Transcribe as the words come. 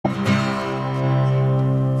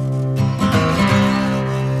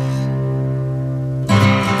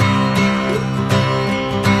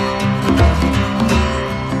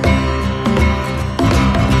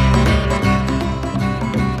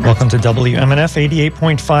Welcome to WMNF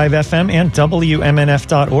 88.5 FM and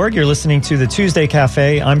WMNF.org. You're listening to the Tuesday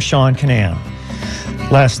Cafe. I'm Sean Kinane.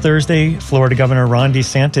 Last Thursday, Florida Governor Ron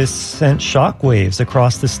DeSantis sent shockwaves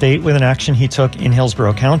across the state with an action he took in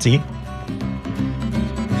Hillsborough County.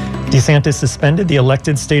 DeSantis suspended the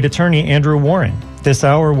elected state attorney, Andrew Warren. This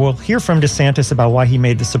hour, we'll hear from DeSantis about why he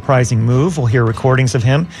made the surprising move. We'll hear recordings of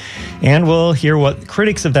him, and we'll hear what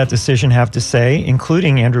critics of that decision have to say,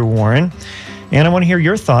 including Andrew Warren. And I want to hear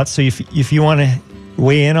your thoughts, so if you want to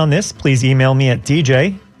weigh in on this, please email me at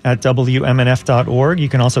dj@wmnf.org. You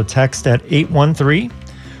can also text at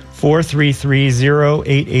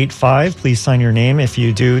 813-433-0885. Please sign your name if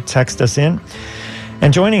you do text us in.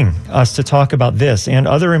 And joining us to talk about this and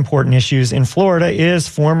other important issues in Florida is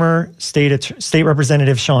former State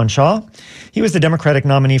Representative Sean Shaw. He was the Democratic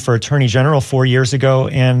nominee for Attorney General 4 years ago,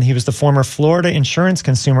 and he was the former Florida insurance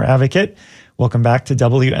consumer advocate. Welcome back to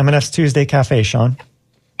WMNF's Tuesday Cafe, Sean.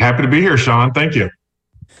 Happy to be here, Sean. Thank you.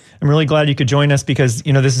 I'm really glad you could join us because,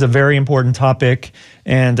 this is a very important topic,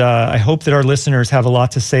 and I hope that our listeners have a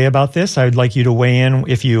lot to say about this. I would like you to weigh in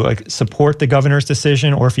if you support the governor's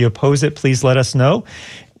decision, or if you oppose it, please let us know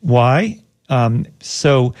why.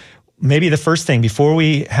 So maybe the first thing, before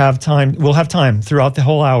we have time, we'll have time throughout the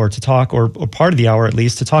whole hour to talk, or part of the hour at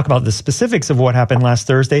least, to talk about the specifics of what happened last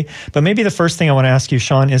Thursday. But maybe the first thing I want to ask you,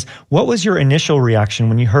 Sean, is what was your initial reaction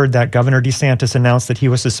when you heard that Governor DeSantis announced that he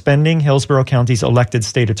was suspending Hillsborough County's elected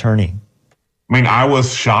state attorney? I mean, I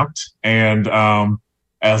was shocked. And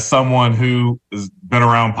as someone who has been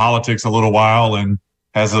around politics a little while and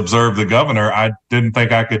has observed the governor, I didn't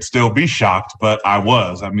think I could still be shocked, but I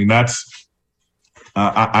was. I mean,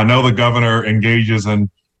 I know the governor engages in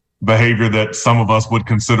behavior that some of us would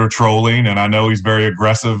consider trolling, and I know he's very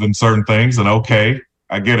aggressive in certain things, and okay,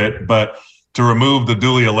 I get it. But to remove the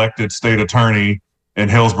duly elected state attorney in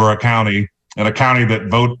Hillsborough County, in a county that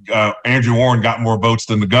Andrew Warren got more votes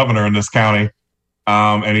than the governor in this county,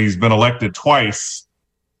 and he's been elected twice,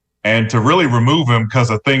 and to really remove him because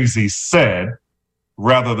of things he said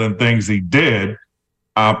rather than things he did.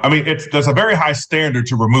 There's a very high standard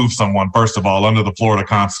to remove someone, first of all, under the Florida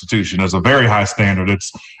Constitution. There's a very high standard.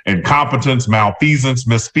 It's incompetence, malfeasance,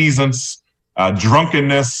 misfeasance,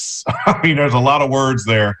 drunkenness. There's a lot of words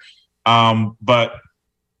there. But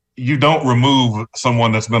you don't remove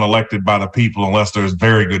someone that's been elected by the people unless there's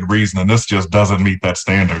very good reason, and this just doesn't meet that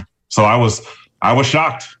standard. So I was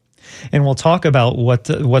shocked. And we'll talk about what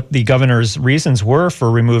the governor's reasons were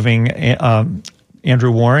for removing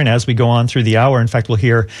Andrew Warren as we go on through the hour. In fact, we'll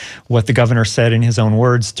hear what the governor said in his own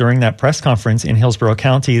words during that press conference in Hillsborough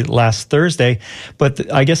County last Thursday.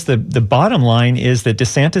 But I guess the bottom line is that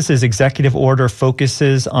DeSantis's executive order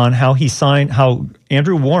focuses on how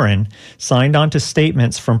Andrew Warren signed onto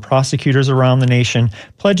statements from prosecutors around the nation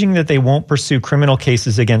pledging that they won't pursue criminal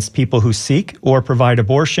cases against people who seek or provide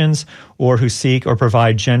abortions, or who seek or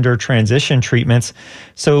provide gender transition treatments.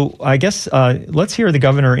 So I guess let's hear the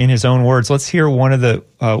governor in his own words. Let's hear one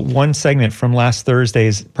segment from last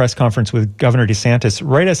Thursday's press conference with Governor DeSantis,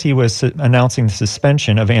 right as he was announcing the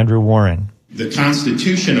suspension of Andrew Warren. The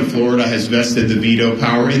Constitution of Florida has vested the veto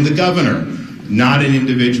power in the governor, not in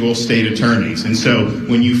individual state attorneys. And so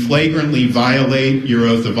when you flagrantly violate your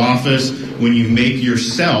oath of office, when you make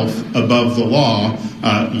yourself above the law,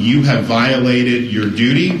 you have violated your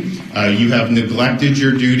duty. You have neglected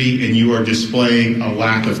your duty, and you are displaying a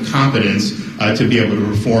lack of competence to be able to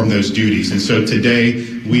perform those duties. And so today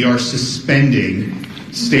we are suspending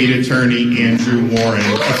State Attorney Andrew Warren,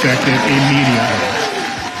 effective immediately.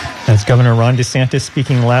 That's Governor Ron DeSantis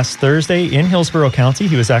speaking last Thursday in Hillsborough County.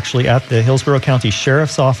 He was actually at the Hillsborough County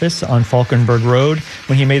Sheriff's Office on Falkenberg Road.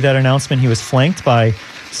 When he made that announcement, he was flanked by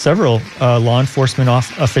several law enforcement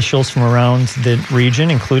officials from around the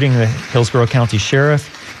region, including the Hillsborough County Sheriff,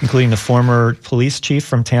 including the former police chief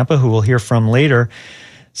from Tampa, who we'll hear from later.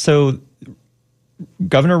 So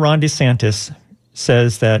Governor Ron DeSantis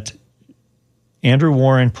says that Andrew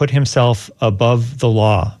Warren put himself above the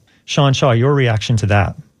law. Sean Shaw, your reaction to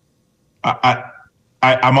that?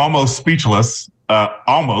 I'm almost speechless,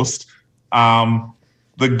 almost.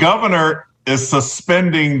 The governor is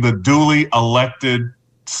suspending the duly elected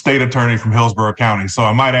state attorney from Hillsborough County. So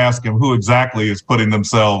I might ask him who exactly is putting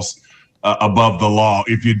themselves above the law.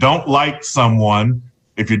 If you don't like someone,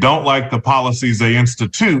 if you don't like the policies they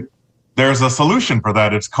institute, there's a solution for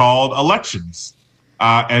that. It's called elections.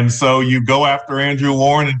 And so you go after Andrew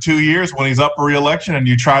Warren in 2 years when he's up for re-election, and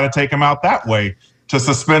you try to take him out that way. To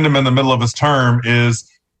suspend him in the middle of his term is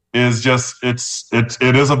just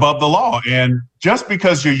it is above the law. And just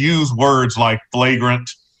because you use words like flagrant,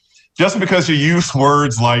 just because you use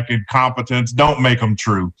words like incompetence, don't make them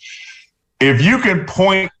true. If you can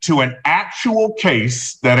point to an actual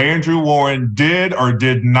case that Andrew Warren did or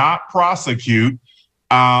did not prosecute,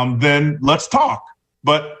 then let's talk.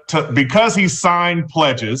 But because he signed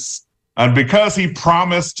pledges and because he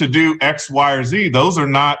promised to do X, Y, or Z, those are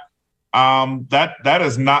not that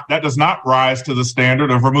does not rise to the standard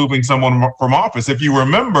of removing someone from office. If you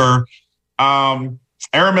remember,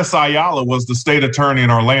 Aramis Ayala was the state attorney in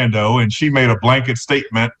Orlando, and she made a blanket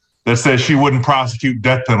statement that says she wouldn't prosecute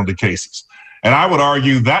death penalty cases. And I would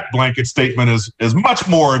argue that blanket statement is much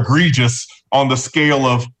more egregious on the scale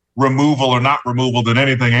of removal or not removal than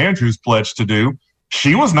anything Andrew's pledged to do.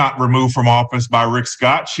 She was not removed from office by Rick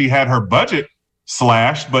Scott. She had her budget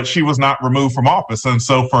slashed, but she was not removed from office. And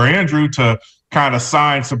so for Andrew to kind of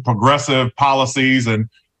sign some progressive policies and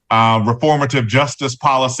reformative justice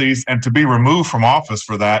policies and to be removed from office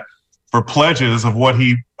for that, for pledges of what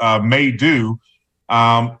he may do,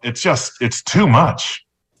 it's too much,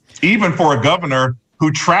 even for a governor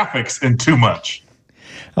who traffics in too much.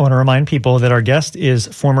 I want to remind people that our guest is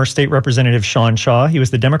former State Representative Sean Shaw. He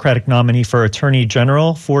was the Democratic nominee for Attorney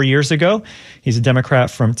General 4 years ago. He's a Democrat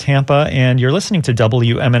from Tampa, and you're listening to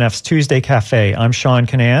WMNF's Tuesday Cafe. I'm Sean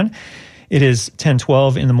Canan. It is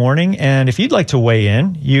 10:12 in the morning, and if you'd like to weigh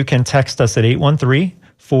in, you can text us at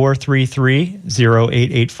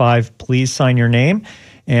 813-433-0885. Please sign your name.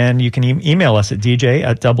 And you can email us at dj@wmnf.org.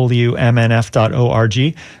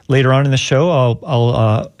 Later on in the show,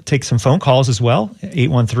 I'll take some phone calls as well,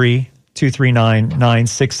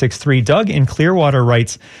 813-239-9663. Doug in Clearwater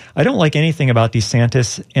writes, I don't like anything about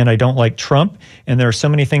DeSantis, and I don't like Trump, and there are so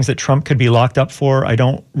many things that Trump could be locked up for. I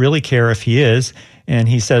don't really care if he is. And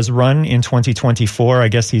he says run in 2024. I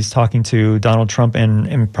guess he's talking to Donald Trump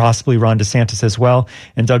and possibly Ron DeSantis as well.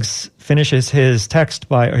 And Doug finishes his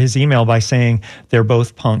his email by saying they're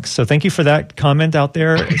both punks. So thank you for that comment out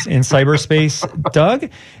there in cyberspace, Doug.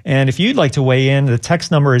 And if you'd like to weigh in, the text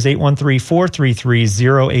number is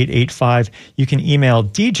 813-433-0885. You can email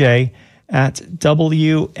dj@WMNF.org.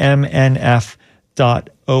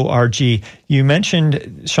 You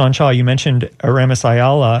mentioned, Sean Shaw, Aramis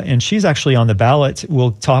Ayala, and she's actually on the ballot.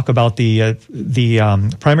 We'll talk about the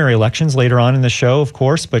primary elections later on in the show, of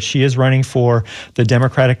course, but she is running for the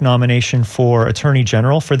Democratic nomination for Attorney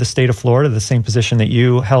General for the state of Florida, the same position that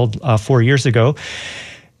you held 4 years ago.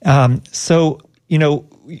 So, you know,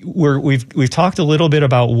 we've talked a little bit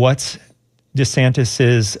about what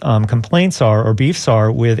DeSantis's complaints are or beefs are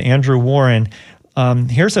with Andrew Warren.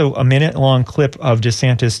 Here's a minute-long clip of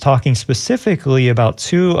DeSantis talking specifically about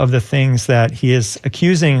two of the things that he is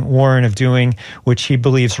accusing Warren of doing, which he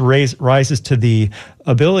believes rises to the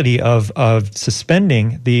ability of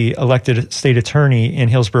suspending the elected state attorney in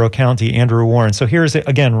Hillsborough County, Andrew Warren. So here's,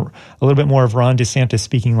 again, a little bit more of Ron DeSantis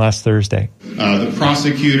speaking last Thursday. The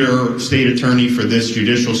prosecutor, state attorney for this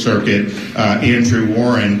judicial circuit, Andrew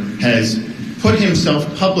Warren, has put himself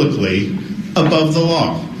publicly above the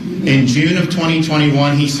law. In June of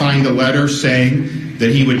 2021, he signed a letter saying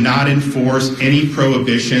that he would not enforce any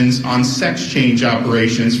prohibitions on sex change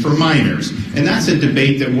operations for minors. And that's a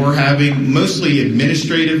debate that we're having mostly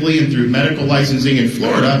administratively and through medical licensing in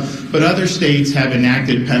Florida, but other states have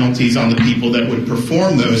enacted penalties on the people that would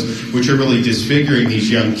perform those, which are really disfiguring these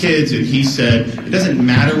young kids. And he said it doesn't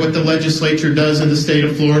matter what the legislature does in the state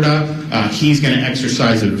of Florida, he's going to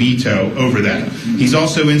exercise a veto over that. He's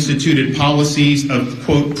also instituted policies of,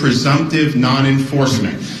 quote, presumptive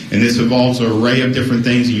non-enforcement. And this involves an array of different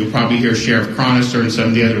things, and you'll probably hear Sheriff Cronister and some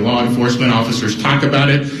of the other law enforcement officers talk about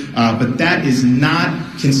it. But that is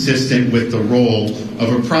not consistent with the role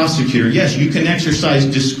of a prosecutor. Yes, you can exercise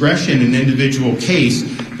discretion in an individual case,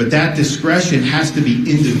 but that discretion has to be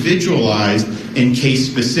individualized and case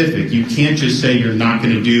specific. You can't just say you're not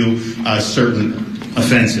going to do certain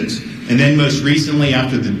offenses. And then most recently,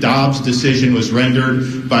 after the Dobbs decision was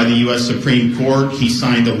rendered by the U.S. Supreme Court, he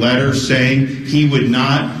signed a letter saying he would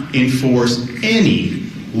not enforce any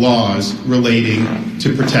laws relating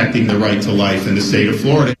to protecting the right to life in the state of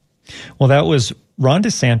Florida. Well, that was Ron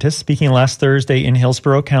DeSantis speaking last Thursday in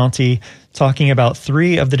Hillsborough County, talking about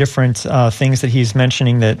three of the different things that he's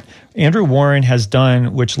mentioning that Andrew Warren has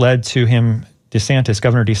done, which led to him,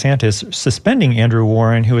 Governor DeSantis, suspending Andrew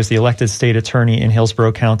Warren, who is the elected state attorney in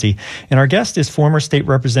Hillsborough County. And our guest is former State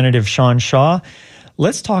Representative Sean Shaw.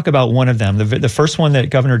 Let's talk about one of them. The first one that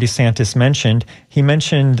Governor DeSantis mentioned, he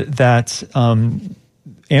mentioned that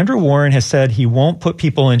Andrew Warren has said he won't put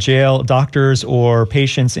people in jail, doctors or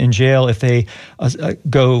patients in jail, if they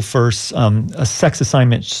go for a sex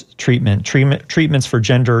assignment treatments for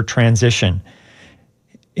gender transition.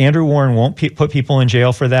 Andrew Warren won't put people in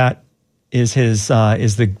jail for that. Is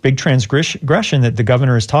the big transgression that the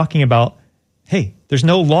governor is talking about hey, there's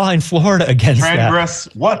no law in Florida against transgress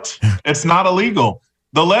that. What? It's not illegal.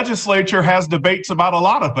 The legislature has debates about a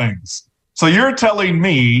lot of things. So you're telling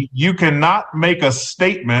me you cannot make a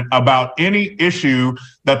statement about any issue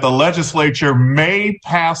that the legislature may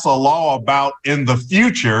pass a law about in the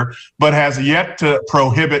future, but has yet to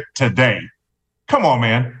prohibit today? Come on,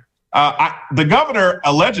 man. The governor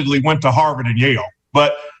allegedly went to Harvard and Yale,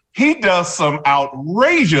 but he does some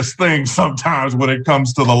outrageous things sometimes when it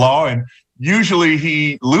comes to the law. And usually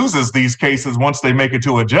he loses these cases once they make it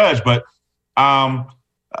to a judge. But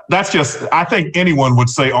that's just, I think anyone would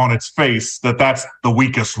say on its face that that's the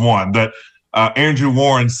weakest one, that Andrew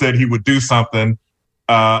Warren said he would do something,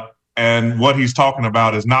 and what he's talking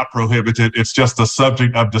about is not prohibited. It's just a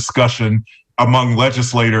subject of discussion among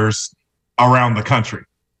legislators around the country.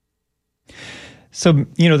 So,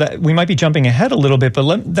 that we might be jumping ahead a little bit,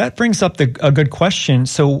 but that brings up a good question.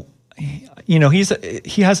 So,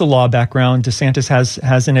 he has a law background. DeSantis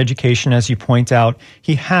has an education, as you point out.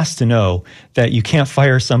 He has to know that you can't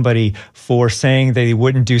fire somebody for saying they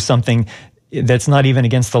wouldn't do something that's not even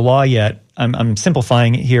against the law yet. I'm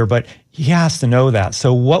simplifying it here, but he has to know that.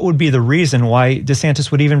 So what would be the reason why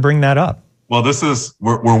DeSantis would even bring that up? Well,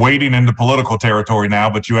 we're wading into political territory now,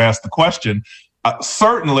 but you asked the question.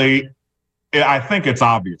 Certainly, I think it's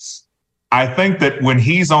obvious. I think that when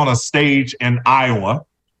he's on a stage in Iowa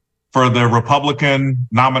for the Republican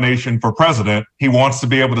nomination for president, he wants to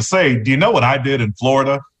be able to say, do you know what I did in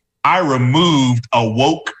Florida? I removed a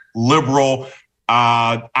woke, liberal,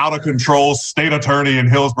 out of control state attorney in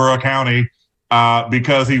Hillsborough County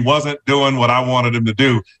because he wasn't doing what I wanted him to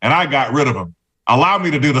do. And I got rid of him. Allow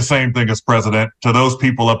me to do the same thing as president to those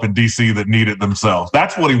people up in D.C. that need it themselves.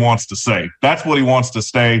 That's what he wants to say. That's what he wants to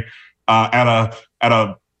stay at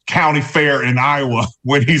a county fair in Iowa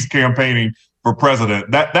when he's campaigning for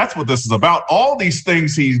president. That's what this is about. All these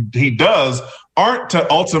things he does aren't to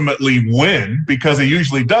ultimately win, because he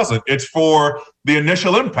usually doesn't. It's for the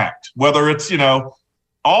initial impact. Whether it's,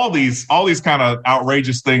 all these kind of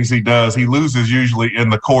outrageous things he does, he loses usually in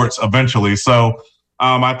the courts eventually. So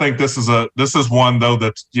I think this is one though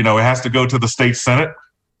that, it has to go to the state Senate.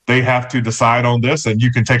 They have to decide on this, and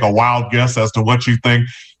you can take a wild guess as to what you think.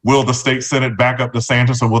 Will the state Senate back up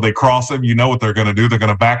DeSantis, or will they cross him? You know what they're going to do. They're going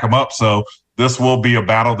to back him up. So this will be a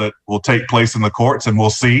battle that will take place in the courts, and we'll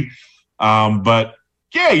see. But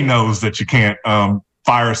yeah, he knows that you can't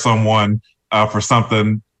fire someone for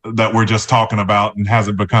something that we're just talking about and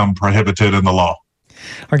hasn't become prohibited in the law.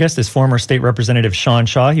 Our guest is former State Representative Sean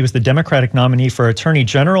Shaw. He was the Democratic nominee for Attorney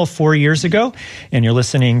General 4 years ago. And you're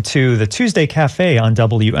listening to the Tuesday Cafe on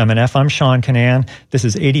WMNF. I'm Sean Canan. This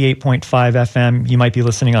is 88.5 FM. You might be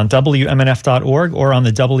listening on WMNF.org or on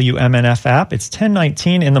the WMNF app. It's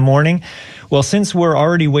 10:19 in the morning. Well, since we're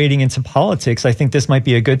already wading into politics, I think this might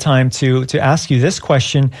be a good time to ask you this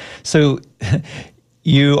question. So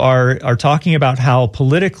you are talking about how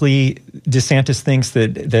politically DeSantis thinks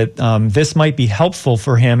that this might be helpful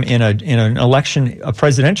for him in an election, a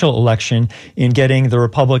presidential election, in getting the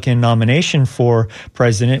Republican nomination for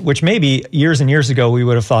president, which maybe years and years ago we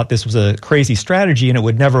would have thought this was a crazy strategy and it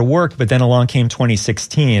would never work. But then along came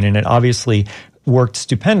 2016, and it obviously worked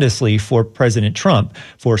stupendously for President Trump,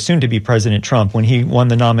 for soon-to-be President Trump, when he won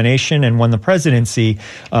the nomination and won the presidency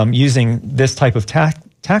using this type of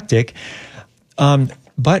tactic.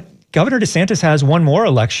 But Governor DeSantis has one more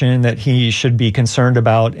election that he should be concerned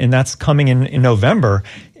about, and that's coming in November.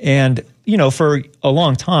 And for a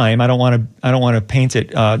long time, I don't want to paint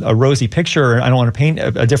it a rosy picture. I don't want to paint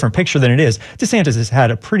a different picture than it is. DeSantis has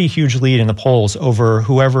had a pretty huge lead in the polls over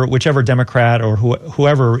whichever Democrat or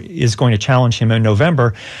whoever is going to challenge him in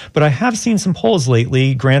November. But I have seen some polls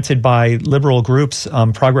lately, granted by liberal groups.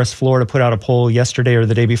 Progress Florida put out a poll yesterday or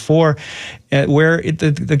the day before, where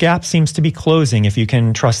the gap seems to be closing, if you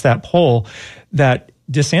can trust that poll, that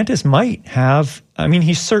DeSantis might have,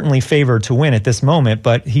 he's certainly favored to win at this moment,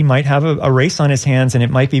 but he might have a race on his hands, and it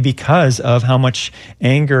might be because of how much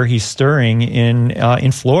anger he's stirring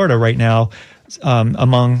in Florida right now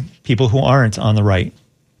among people who aren't on the right.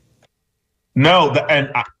 No,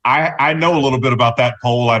 and I know a little bit about that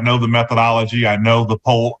poll. I know the methodology. I know the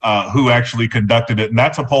poll, who actually conducted it, and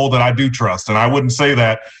that's a poll that I do trust. And I wouldn't say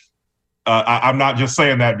that. I'm not just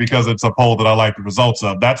saying that because it's a poll that I like the results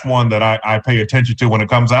of. That's one that I pay attention to when it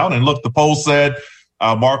comes out. And look, the poll said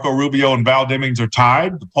Marco Rubio and Val Demings are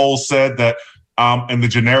tied. The poll said that in the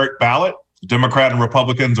generic ballot, Democrat and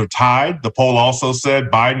Republicans are tied. The poll also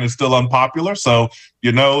said Biden is still unpopular. So,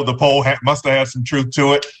 the poll must have had some truth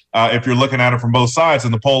to it if you're looking at it from both sides.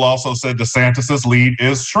 And the poll also said DeSantis's lead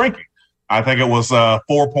is shrinking. I think it was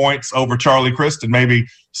 4 points over Charlie Crist and maybe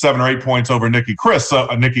 7 or 8 points over Nikki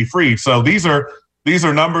Fried. So these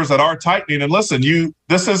are numbers that are tightening. And listen,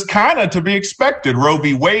 this is kind of to be expected. Roe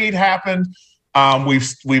v. Wade happened.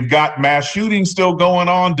 We've got mass shootings still going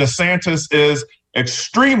on. DeSantis is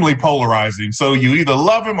extremely polarizing. So you either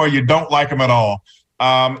love him or you don't like him at all.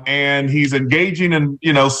 And he's engaging in,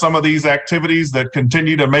 some of these activities that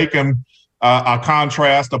continue to make him a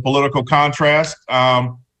political contrast.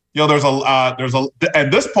 And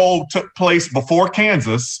this poll took place before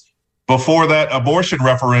Kansas, before that abortion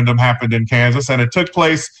referendum happened in Kansas, and it took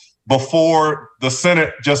place before the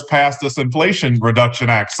Senate just passed this Inflation Reduction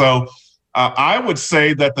Act. So I would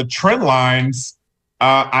say that the trend lines,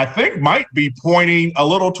 I think, might be pointing a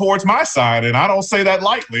little towards my side, and I don't say that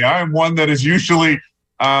lightly. I am one that is usually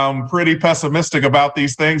pretty pessimistic about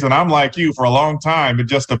these things, and I'm like you. For a long time, it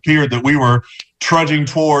just appeared that we were trudging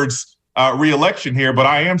towards re-election here, but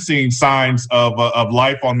I am seeing signs of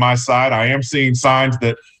life on my side. I am seeing signs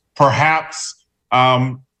that perhaps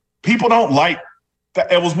people don't like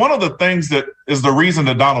that. It was one of the things that is the reason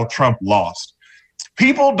that Donald Trump lost.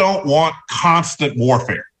 People don't want constant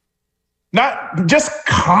warfare, not just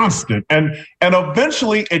constant. And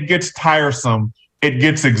eventually it gets tiresome. It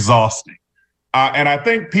gets exhausting. And I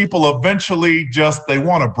think people eventually they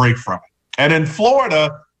want to break from it. And in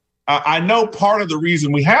Florida, I know part of the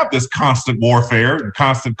reason we have this constant warfare and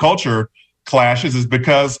constant culture clashes is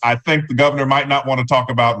because I think the governor might not want to talk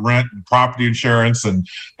about rent and property insurance and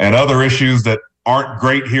other issues that aren't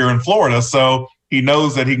great here in Florida. So he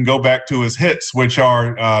knows that he can go back to his hits, which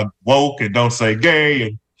are woke and don't say gay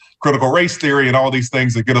and critical race theory and all these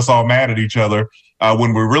things that get us all mad at each other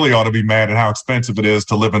when we really ought to be mad at how expensive it is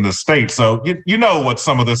to live in this state. So you know what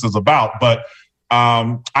some of this is about. But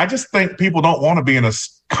I just think people don't want to be in a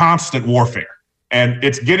constant warfare. And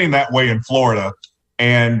it's getting that way in Florida.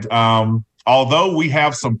 And although we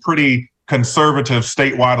have some pretty conservative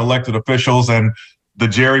statewide elected officials and the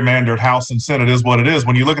gerrymandered House and Senate is what it is,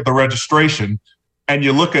 when you look at the registration and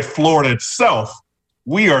you look at Florida itself,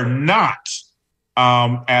 we are not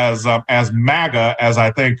as MAGA as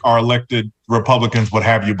I think our elected Republicans would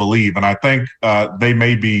have you believe. And I think they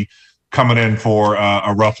may be coming in for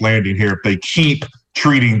a rough landing here if they keep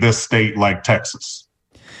treating this state like Texas.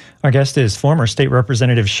 Our guest is former State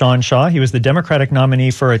Representative Sean Shaw. He was the Democratic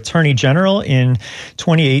nominee for Attorney General in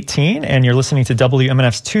 2018, and you're listening to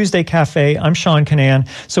WMNF's Tuesday Cafe. I'm Sean Kinane.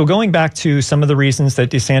 So going back to some of the reasons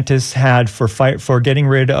that DeSantis had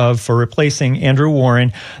for replacing Andrew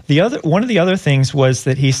Warren, one of the other things was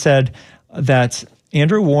that he said that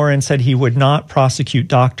Andrew Warren said he would not prosecute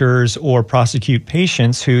doctors or prosecute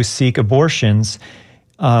patients who seek abortions,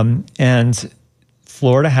 and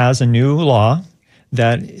Florida has a new law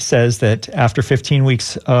that says that after 15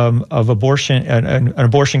 weeks of abortion, an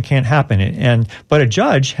abortion can't happen. But a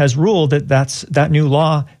judge has ruled that new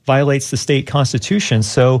law violates the state constitution.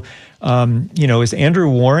 So, is Andrew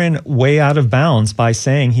Warren way out of bounds by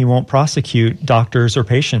saying he won't prosecute doctors or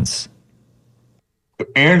patients?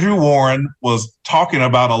 Andrew Warren was talking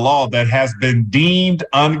about a law that has been deemed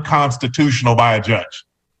unconstitutional by a judge.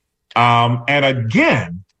 And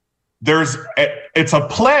again, it's a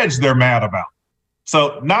pledge they're mad about.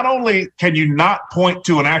 So not only can you not point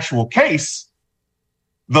to an actual case,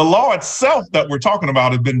 the law itself that we're talking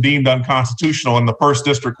about has been deemed unconstitutional, and the First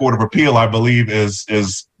District Court of Appeal, I believe,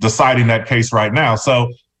 is deciding that case right now.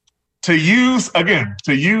 So to use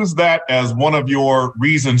that as one of your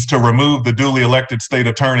reasons to remove the duly elected state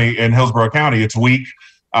attorney in Hillsborough County, it's weak,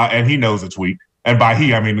 and he knows it's weak. And by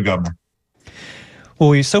he, I mean the governor.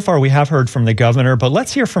 Well, so far we have heard from the governor, but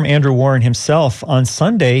let's hear from Andrew Warren himself. On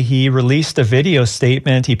Sunday, he released a video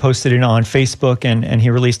statement. He posted it on Facebook, and he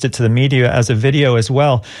released it to the media as a video as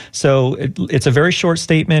well. So it's a very short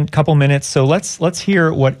statement, couple minutes. So let's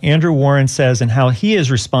hear what Andrew Warren says and how he is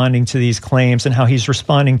responding to these claims and how he's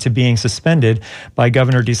responding to being suspended by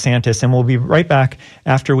Governor DeSantis. And we'll be right back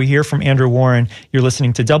after we hear from Andrew Warren. You're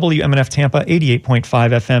listening to WMNF Tampa 88.5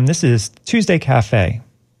 FM. This is Tuesday Cafe.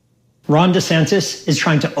 Ron DeSantis is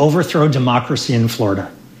trying to overthrow democracy in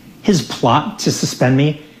Florida. His plot to suspend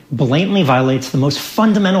me blatantly violates the most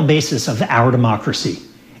fundamental basis of our democracy,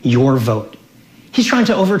 your vote. He's trying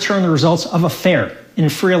to overturn the results of a fair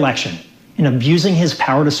and free election and abusing his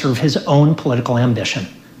power to serve his own political ambition.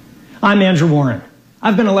 I'm Andrew Warren.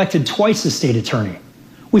 I've been elected twice as state attorney.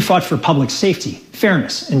 We fought for public safety,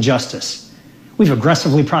 fairness, and justice. We've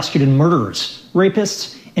aggressively prosecuted murderers,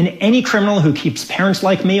 rapists, and any criminal who keeps parents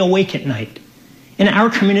like me awake at night. In our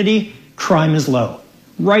community, crime is low,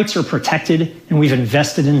 rights are protected, and we've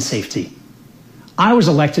invested in safety. I was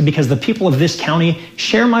elected because the people of this county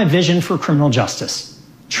share my vision for criminal justice.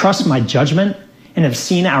 trust my judgment, and have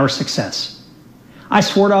seen our success. I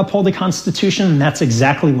swore to uphold the Constitution, and that's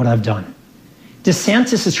exactly what I've done.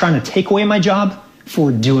 DeSantis is trying to take away my job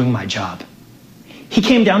for doing my job. He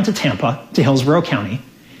came down to Tampa, to Hillsborough County,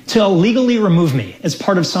 to illegally remove me as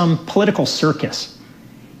part of some political circus.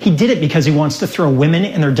 He did it because he wants to throw women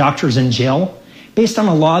and their doctors in jail based on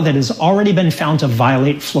a law that has already been found to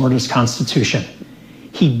violate Florida's Constitution.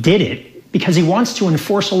 He did it because he wants to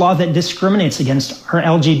enforce a law that discriminates against our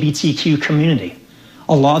LGBTQ community,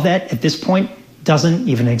 a law that, at this point, doesn't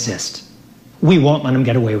even exist. We won't let him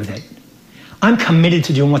get away with it. I'm committed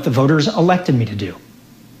to doing what the voters elected me to do,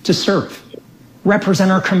 to serve,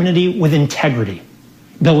 represent our community with integrity,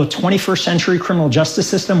 build a 21st century criminal justice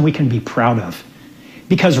system we can be proud of.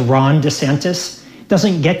 Because Ron DeSantis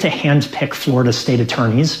doesn't get to handpick Florida state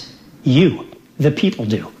attorneys, you, the people,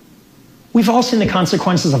 do. We've all seen the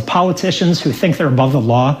consequences of politicians who think they're above the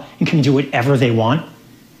law and can do whatever they want.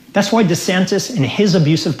 That's why DeSantis and his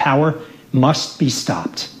abuse of power must be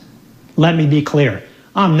stopped. Let me be clear,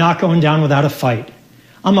 I'm not going down without a fight.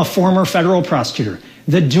 I'm a former federal prosecutor,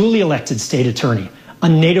 the duly elected state attorney, a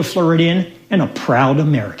native Floridian, and a proud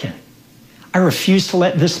American. I refuse to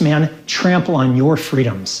let this man trample on your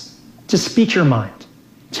freedoms, to speak your mind,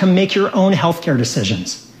 to make your own healthcare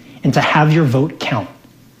decisions, and to have your vote count.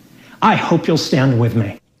 I hope you'll stand with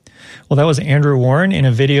me. Well, that was Andrew Warren in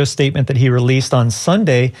a video statement that he released on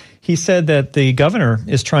Sunday. He said that the governor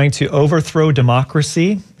is trying to overthrow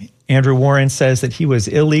democracy. Andrew Warren says that he was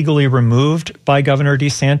illegally removed by Governor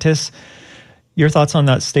DeSantis. Your thoughts on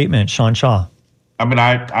that statement, Sean Shaw? I mean,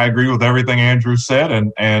 I agree with everything Andrew said,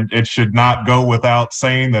 and it should not go without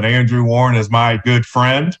saying that Andrew Warren is my good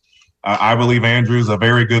friend. I believe Andrew's a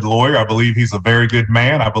very good lawyer. I believe he's a very good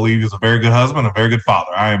man. I believe he's a very good husband, a very good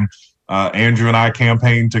father. Andrew and I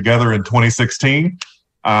campaigned together in 2016,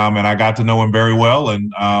 and I got to know him very well,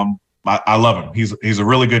 and I love him. He's a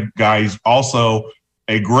really good guy. He's also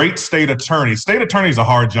a great state attorney. State attorney is a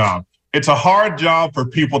hard job. It's a hard job for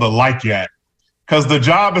people to like you at, because the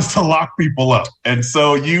job is to lock people up. And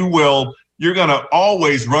so you're going to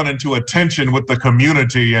always run into a tension with the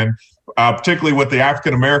community, and particularly with the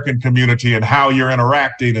African-American community and how you're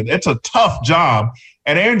interacting. And it's a tough job.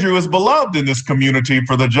 And Andrew is beloved in this community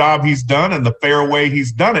for the job he's done and the fair way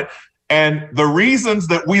he's done it. And the reasons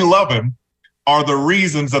that we love him are the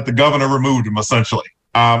reasons that the governor removed him, essentially.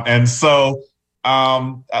 And so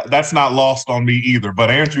that's not lost on me either. But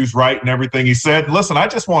Andrew's right in everything he said. Listen, I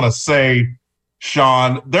just want to say,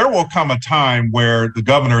 Sean, there will come a time where the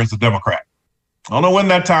governor is a Democrat. I don't know when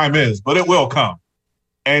that time is, but it will come.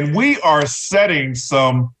 And we are setting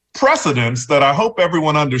some precedents that I hope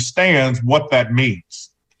everyone understands what that means.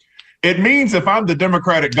 It means if I'm the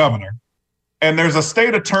Democratic governor and there's a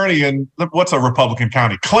state attorney in, what's a Republican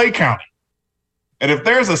county? Clay County. And if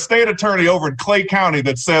there's a state attorney over in Clay County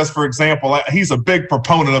that says, for example, he's a big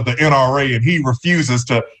proponent of the NRA and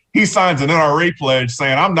he signs an NRA pledge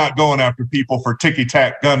saying, I'm not going after people for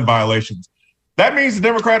ticky-tack gun violations. That means the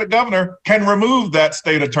Democratic governor can remove that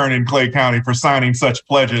state attorney in Clay County for signing such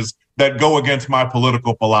pledges that go against my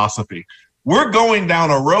political philosophy. We're going down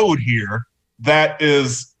a road here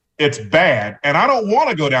it's bad. And I don't want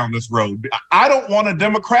to go down this road. I don't want a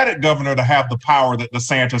Democratic governor to have the power that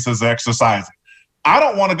DeSantis is exercising. I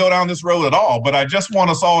don't want to go down this road at all, but I just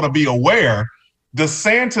want us all to be aware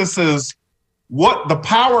DeSantis what the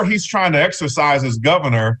power he's trying to exercise as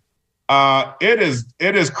governor, it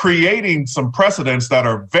is creating some precedents that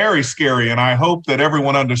are very scary. And I hope that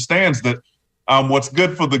everyone understands that what's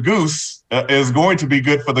good for the goose is going to be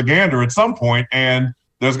good for the gander at some point. And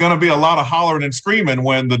there's going to be a lot of hollering and screaming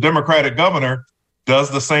when the Democratic governor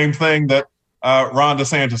does the same thing that Ron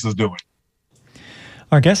DeSantis is doing.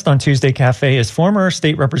 Our guest on Tuesday Cafe is former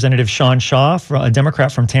State Representative Sean Shaw, a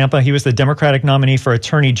Democrat from Tampa. He was the Democratic nominee for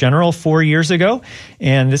Attorney General 4 years ago,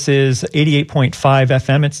 and this is 88.5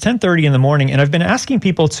 FM. It's 10:30 in the morning, and I've been asking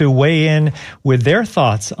people to weigh in with their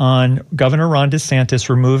thoughts on Governor Ron DeSantis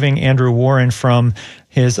removing Andrew Warren from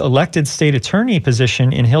his elected state attorney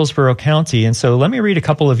position in Hillsborough County. And so let me read a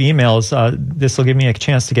couple of emails. This will give me a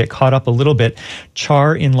chance to get caught up a little bit.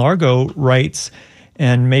 Char in Largo writes,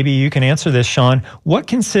 and maybe you can answer this, Sean, what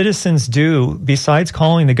can citizens do besides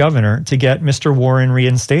calling the governor to get Mr. Warren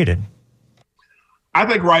reinstated? I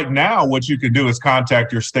think right now what you can do is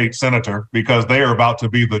contact your state senator, because they are about to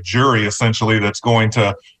be the jury, essentially, that's going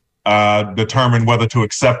to determine whether to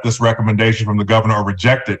accept this recommendation from the governor or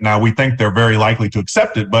reject it. Now, we think they're very likely to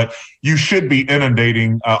accept it, but you should be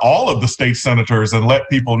inundating all of the state senators and let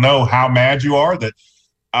people know how mad you are, that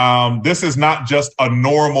this is not just a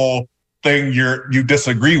normal thing you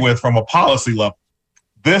disagree with from a policy level.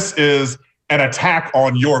 This is an attack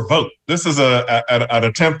on your vote. This is an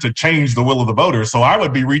attempt to change the will of the voters. So I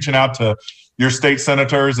would be reaching out to your state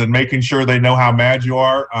senators and making sure they know how mad you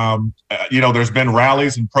are. There's been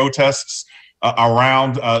rallies and protests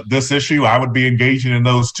around this issue. I would be engaging in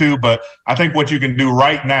those too. But I think what you can do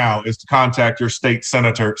right now is to contact your state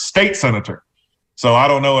senator. So I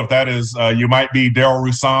don't know if that is, you might be Darrell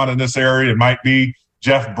Roussan in this area. It might be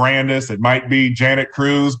Jeff Brandis. It might be Janet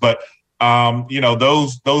Cruz. But,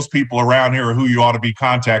 those people around here are who you ought to be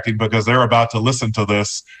contacting, because they're about to listen to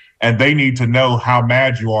this and they need to know how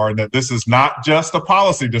mad you are and that this is not just a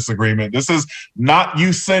policy disagreement. This is not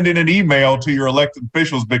you sending an email to your elected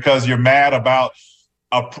officials because you're mad about,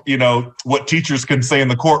 what teachers can say in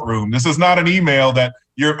the courtroom. This is not an email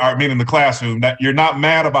in the classroom, that you're not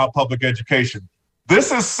mad about public education.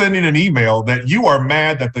 This is sending an email that you are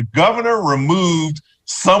mad that the governor removed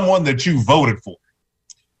someone that you voted for.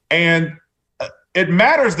 And it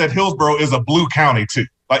matters that Hillsborough is a blue county too.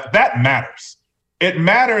 Like, that matters. It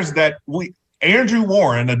matters that Andrew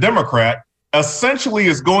Warren, a Democrat, essentially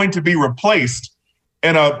is going to be replaced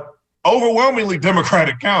in a overwhelmingly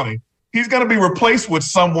Democratic county. He's going to be replaced with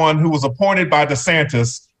someone who was appointed by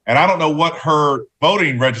DeSantis. And I don't know what her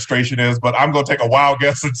voting registration is, but I'm going to take a wild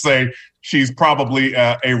guess and say she's probably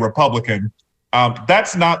a Republican.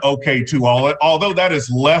 That's not okay too. Although that is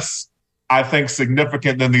less, I think,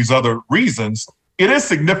 significant than these other reasons, it is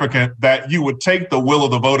significant that you would take the will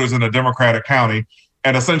of the voters in a Democratic county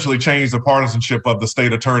and essentially change the partisanship of the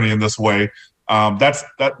state attorney in this way.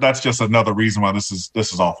 That's just another reason why this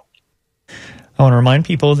is awful. I want to remind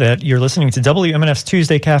people that you're listening to WMNF's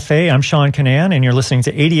Tuesday Cafe. I'm Sean Kinane, and you're listening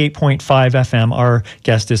to 88.5 FM. Our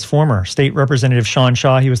guest is former State Representative Sean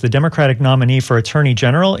Shaw. He was the Democratic nominee for Attorney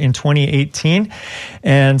General in 2018.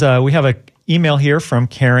 And we have an email here from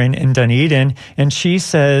Karen in Dunedin, and she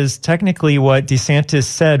says technically what DeSantis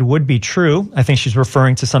said would be true. I think she's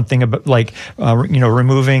referring to something about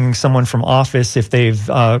removing someone from office if they've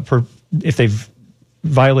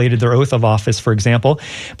violated their oath of office, for example.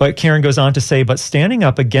 But Karen goes on to say, but standing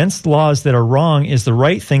up against laws that are wrong is the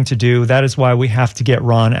right thing to do. That is why we have to get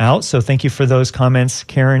Ron out. So thank you for those comments,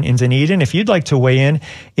 Karen in Dunedin. If you'd like to weigh in,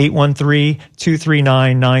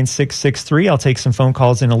 813-239-9663. I'll take some phone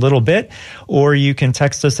calls in a little bit, or you can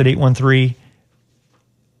text us at 813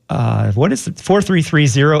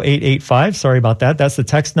 433-0885. Sorry about that. That's the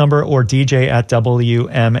text number, or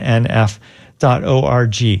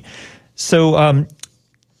dj@wmnf.org. So,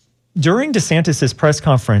 during DeSantis' press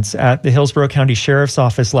conference at the Hillsborough County Sheriff's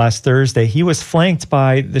Office last Thursday, he was flanked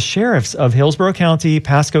by the sheriffs of Hillsborough County,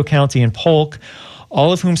 Pasco County, and Polk,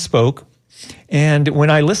 all of whom spoke. And when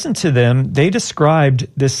I listened to them, they described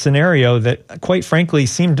this scenario that, quite frankly,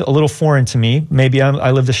 seemed a little foreign to me. Maybe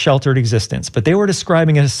I lived a sheltered existence, but they were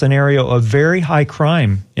describing a scenario of very high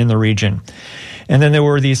crime in the region. And then there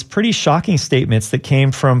were these pretty shocking statements that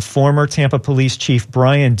came from former Tampa Police Chief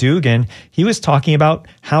Brian Dugan. He was talking about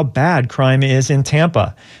how bad crime is in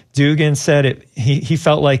Tampa. Dugan said he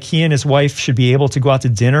felt like he and his wife should be able to go out to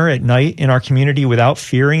dinner at night in our community without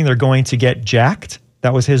fearing they're going to get jacked.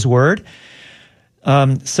 That was his word.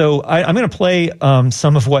 So I'm going to play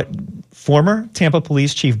some of what former Tampa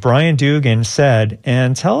Police Chief Brian Dugan said,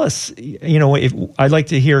 and tell us, I'd like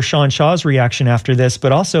to hear Sean Shaw's reaction after this,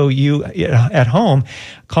 but also you at home,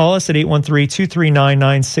 call us at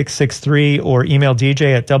 813-239-9663 or email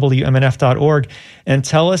dj@wmnf.org and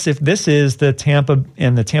tell us if this is the Tampa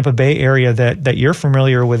and the Tampa Bay area that you're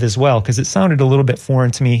familiar with as well, because it sounded a little bit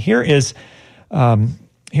foreign to me. Here is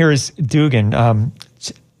Dugan.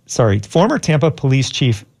 Former Tampa Police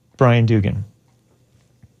Chief Brian Dugan.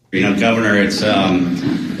 Governor, it's a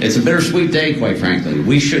bittersweet day, quite frankly.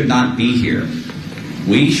 We should not be here.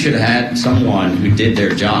 We should have had someone who did their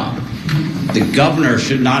job. The governor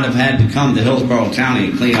should not have had to come to Hillsborough County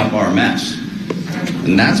and clean up our mess.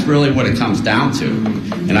 And that's really what it comes down to.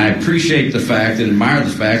 And I appreciate the fact and admire the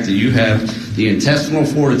fact that you have the intestinal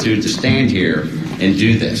fortitude to stand here and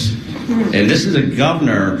do this. And this is a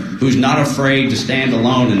governor who's not afraid to stand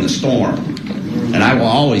alone in the storm. And I will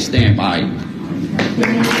always stand by you.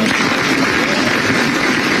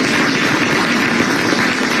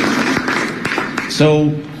 So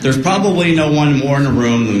there's probably no one more in the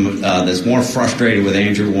room that's more frustrated with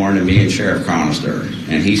Andrew Warren than me and Sheriff Chronister.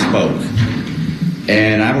 And he spoke.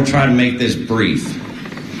 And I will try to make this brief.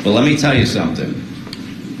 But let me tell you something.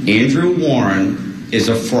 Andrew Warren is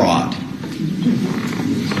a fraud.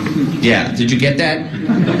 Yeah, did you get that?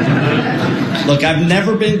 Look, I've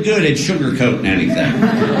never been good at sugarcoating anything.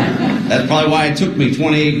 That's probably why it took me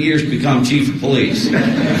 28 years to become chief of police.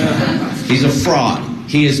 He's a fraud.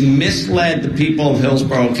 He has misled the people of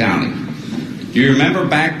Hillsborough County. Do you remember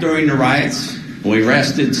back during the riots, we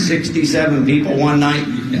arrested 67 people one night?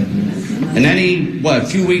 And then a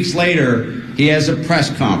few weeks later, he has a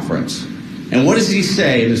press conference. And what does he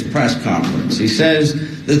say in his press conference? He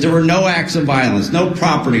says that there were no acts of violence, no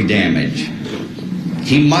property damage.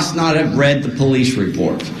 He must not have read the police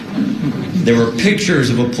report. There were pictures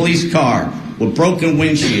of a police car with broken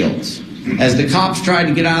windshields. As the cops tried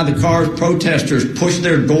to get out of the cars, protesters pushed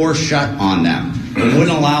their doors shut on them and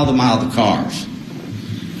wouldn't allow them out of the cars.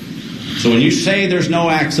 So when you say there's no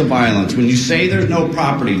acts of violence, when you say there's no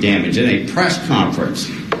property damage in a press conference,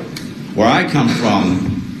 where I come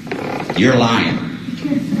from, you're lying.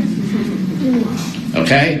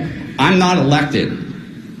 Okay? I'm not elected.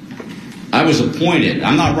 I was appointed.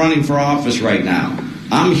 I'm not running for office right now.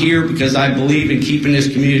 I'm here because I believe in keeping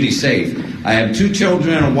this community safe. I have 2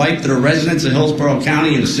 children and a wife that are residents of Hillsborough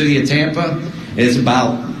County in the city of Tampa. And it's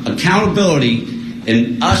about accountability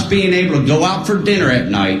and us being able to go out for dinner at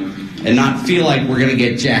night and not feel like we're going to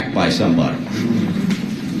get jacked by somebody.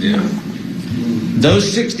 Yeah.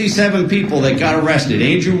 Those 67 people that got arrested,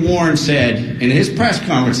 Andrew Warren said in his press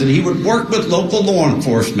conference that he would work with local law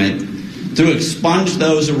enforcement to expunge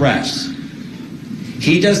those arrests.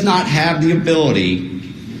 He does not have the ability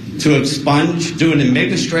to do an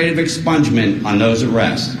administrative expungement on those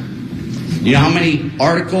arrests. You know how many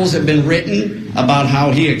articles have been written about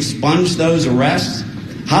how he expunged those arrests?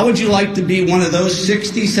 How would you like to be one of those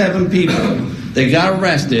 67 people that got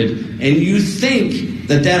arrested and you think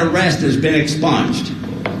that that arrest has been expunged?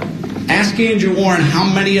 Ask Andrew Warren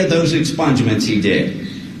how many of those expungements he did.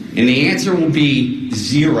 And the answer will be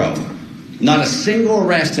 0. Not a single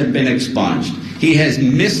arrest had been expunged. He has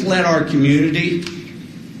misled our community,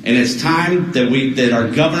 and it's time that our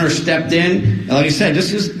governor stepped in. And like I said,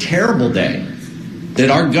 this is a terrible day that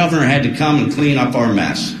our governor had to come and clean up our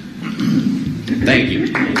mess. Thank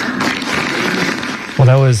you. Well,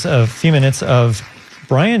 that was a few minutes of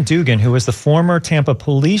Brian Dugan, who was the former Tampa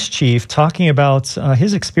police chief, talking about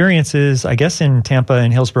his experiences, I guess, in Tampa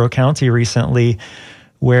and Hillsborough County recently,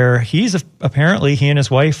 where apparently he and his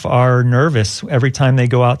wife are nervous every time they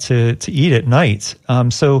go out to eat at night.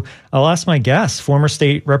 So I'll ask my guest, former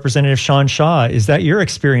State Representative Sean Shaw, is that your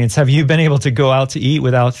experience? Have you been able to go out to eat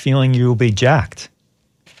without feeling you will be jacked?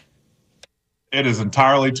 It is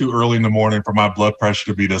entirely too early in the morning for my blood pressure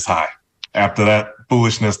to be this high after that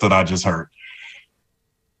foolishness that I just heard.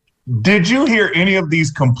 Did you hear any of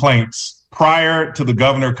these complaints prior to the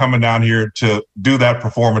governor coming down here to do that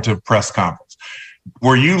performative press conference?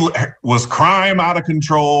 Was crime out of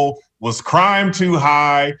control? Was crime too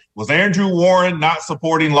high? Was Andrew Warren not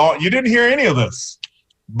supporting law? You didn't hear any of this.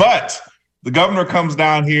 But the governor comes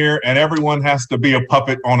down here and everyone has to be a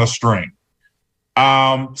puppet on a string.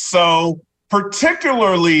 So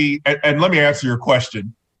particularly, and let me answer your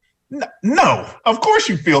question. No, of course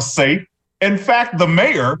you feel safe. In fact, the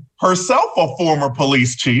mayor, herself a former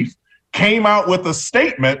police chief, came out with a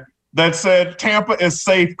statement that said Tampa is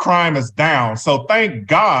safe, crime is down. So thank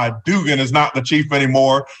God Dugan is not the chief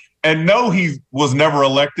anymore. And no, he was never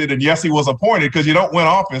elected. And yes, he was appointed, because you don't win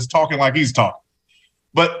office talking like he's talking.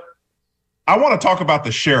 But I want to talk about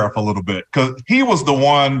the sheriff a little bit, because he was the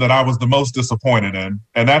one that I was the most disappointed in.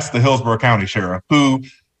 And that's the Hillsborough County sheriff, who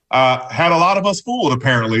had a lot of us fooled,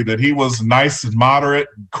 apparently, that he was nice and moderate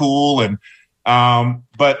and cool. And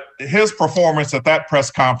but his performance at that press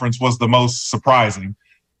conference was the most surprising.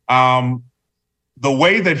 The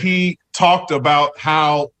way that he talked about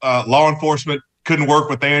how law enforcement couldn't work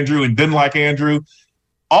with Andrew and didn't like Andrew.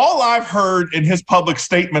 All I've heard in his public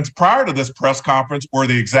statements prior to this press conference were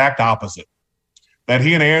the exact opposite. That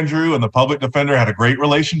he and Andrew and the public defender had a great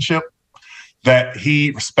relationship, that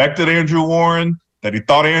he respected Andrew Warren, that he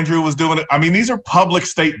thought Andrew was doing it. I mean, these are public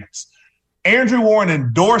statements. Andrew Warren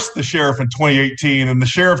endorsed the sheriff in 2018, and the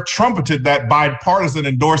sheriff trumpeted that bipartisan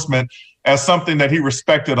endorsement as something that he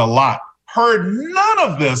respected a lot. Heard none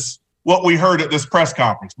of this, what we heard at this press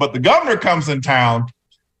conference. But the governor comes in town,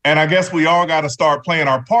 and I guess we all got to start playing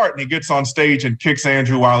our part, and he gets on stage and kicks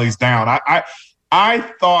Andrew while he's down. I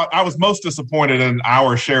thought I was most disappointed in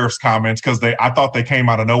our sheriff's comments, because I thought they came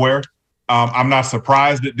out of nowhere. I'm not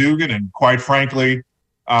surprised at Dugan, and quite frankly,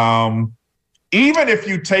 even if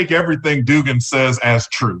you take everything Dugan says as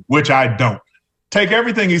true, which I don't, take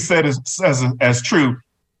everything he said as true,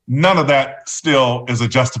 none of that still is a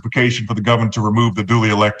justification for the governor to remove the duly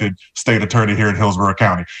elected state attorney here in Hillsborough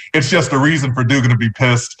County. It's just a reason for Dugan to be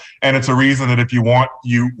pissed, and it's a reason that if you want,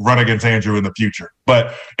 you run against Andrew in the future.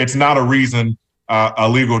 But it's not a reason, a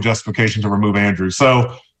legal justification to remove Andrew.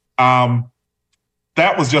 So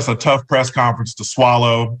that was just a tough press conference to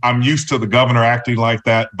swallow. I'm used to the governor acting like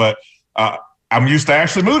that, but I'm used to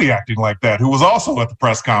Ashley Moody acting like that, who was also at the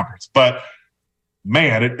press conference. But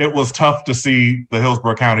man, it was tough to see the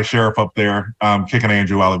Hillsborough County Sheriff up there kicking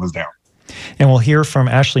Andrew while he was down. And we'll hear from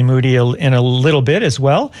Ashley Moody in a little bit as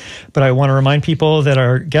well. But I want to remind people that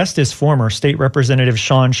our guest is former State Representative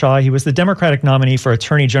Sean Shaw. He was the Democratic nominee for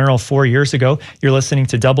Attorney General 4 years ago. You're listening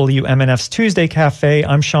to WMNF's Tuesday Cafe.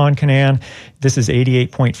 I'm Sean Kinane. This is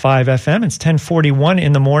 88.5 FM. It's 10:41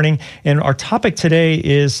 in the morning. And our topic today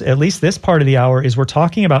is, at least this part of the hour, is we're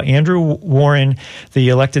talking about Andrew Warren, the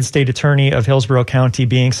elected state attorney of Hillsborough County,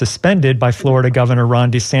 being suspended by Florida Governor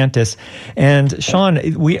Ron DeSantis. And Sean,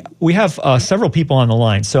 we have several people on the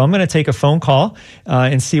line. So I'm going to take a phone call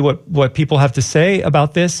and see what people have to say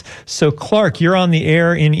about this. So Clark, you're on the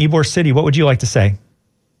air in Ybor City. What would you like to say?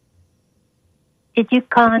 Did you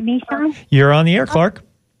call on me, Sean? You're on the air, Clark.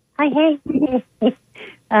 Hi, hey.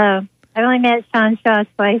 I've only met Sean Shaw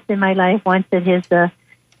twice in my life. Once at his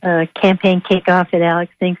campaign kickoff at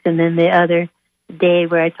Alex Sinks, and then the other day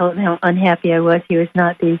where I told him how unhappy I was he was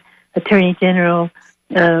not the Attorney General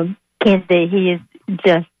candidate. He is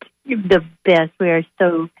just the best. We are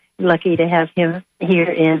so lucky to have him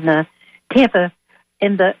here in Tampa.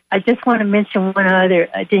 And I just want to mention one other.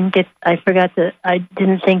 I didn't think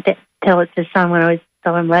to tell it to Sean when I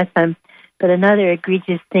saw him last time. But another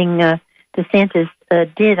egregious thing DeSantis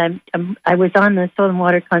did. I was on the Soil and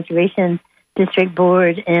Water Conservation District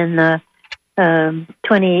Board in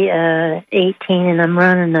 2018, and I'm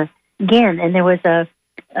running again. And there was a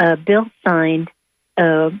bill signed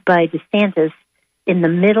by DeSantis in the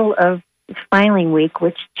middle of filing week,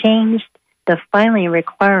 which changed the filing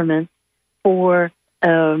requirements for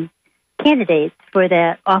candidates for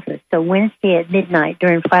that office. So Wednesday at midnight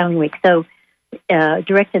during filing week. So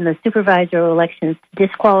directing the supervisor of elections to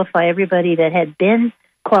disqualify everybody that had been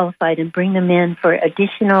qualified and bring them in for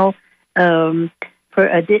additional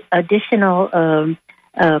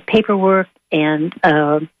paperwork and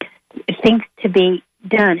things to be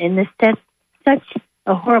done. And this sets such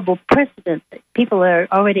a horrible precedent that people are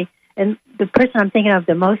already. And the person I'm thinking of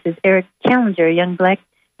the most is Eric Challenger, a young black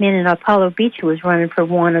man in Apollo Beach who was running for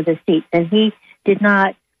one of the seats, and he did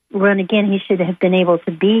not run again. He should have been able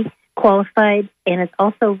to be qualified, and it's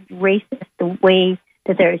also racist the way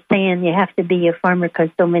that they're saying you have to be a farmer because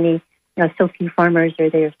so few farmers are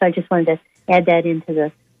there. So I just wanted to add that into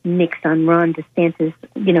the mix on Ron DeSantis.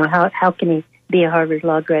 How can he be a Harvard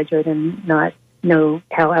Law graduate and not know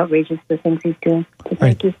how outrageous the things he's doing? So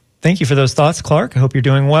thank you. Thank you for those thoughts, Clark. I hope you're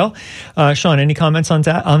doing well. Sean, any comments on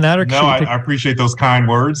that? Or no, I appreciate those kind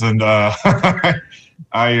words, and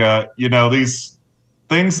these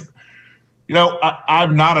things.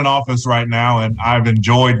 I'm not in office right now, and I've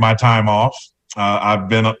enjoyed my time off. I've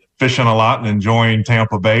been fishing a lot and enjoying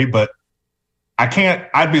Tampa Bay, but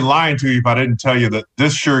I'd be lying to you if I didn't tell you that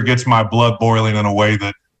this sure gets my blood boiling in a way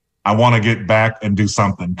that I want to get back and do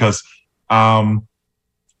something. Because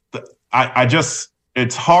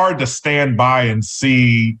it's hard to stand by and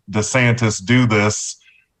see DeSantis do this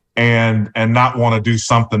and not want to do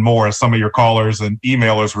something more. As some of your callers and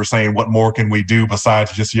emailers were saying, what more can we do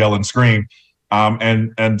besides just yell and scream?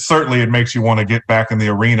 And certainly it makes you want to get back in the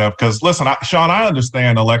arena because, listen, Sean, I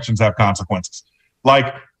understand elections have consequences.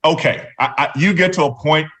 Like, okay, you get to a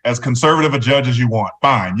point as conservative a judge as you want.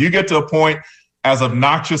 Fine. You get to a point as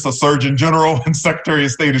obnoxious a Surgeon General and Secretary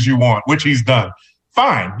of State as you want, which he's done.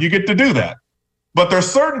 Fine. You get to do that. But there's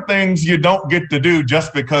certain things you don't get to do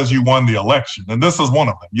just because you won the election. And this is one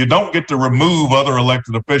of them. You don't get to remove other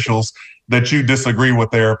elected officials that you disagree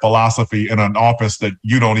with their philosophy in an office that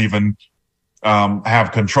you don't even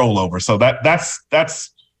have control over. So that's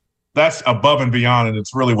above and beyond. And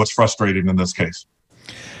it's really what's frustrating in this case.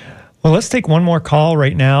 Well, let's take one more call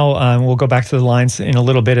right now. We'll go back to the lines in a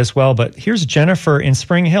little bit as well. But here's Jennifer in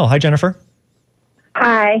Spring Hill. Hi, Jennifer.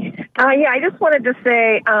 Hi. I just wanted to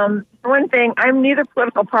say one thing. I'm neither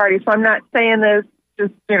political party, so I'm not saying this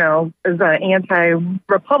just, as an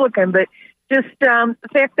anti-Republican, but just the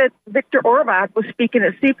fact that Viktor Orbach was speaking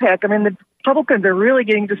at CPAC. I mean, the Republicans are really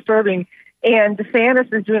getting disturbing, and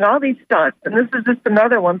DeSantis is doing all these stunts, and this is just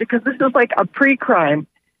another one because this is like a pre-crime.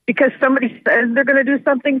 Because somebody says they're going to do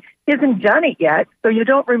something, he hasn't done it yet, so you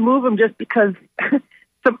don't remove them just because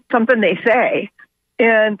something they say.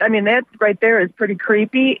 And, I mean, that right there is pretty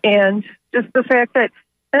creepy. And just the fact that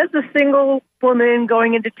as a single woman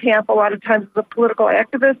going into Tampa, a lot of times as a political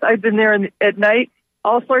activist, I've been there at night,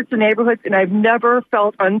 all sorts of neighborhoods, and I've never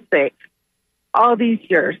felt unsafe all these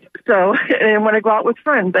years. So, and when I go out with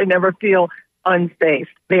friends, I never feel unsafe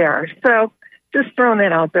there. So just throwing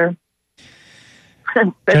that out there.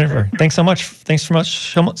 Jennifer, thanks so much. Thanks so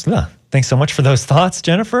much. Thanks so much for those thoughts,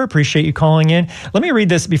 Jennifer. Appreciate you calling in. Let me read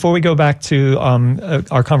this before we go back to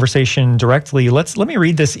our conversation directly. Let me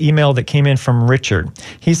read this email that came in from Richard.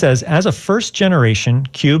 He says, as a first-generation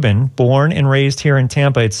Cuban born and raised here in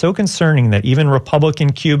Tampa, it's so concerning that even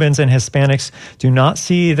Republican Cubans and Hispanics do not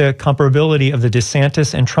see the comparability of the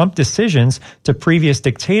DeSantis and Trump decisions to previous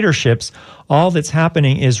dictatorships. All that's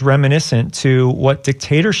happening is reminiscent to what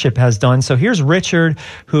dictatorship has done. So here's Richard,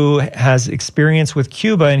 who has experience with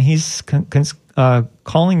Cuba, and he's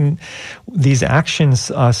calling these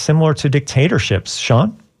actions similar to dictatorships.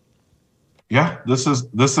 Sean? Yeah, this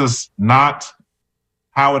is not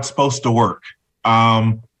how it's supposed to work.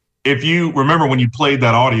 If you remember when you played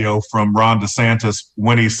that audio from Ron DeSantis,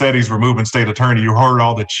 when he said he's removing state attorney, you heard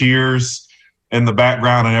all the cheers in the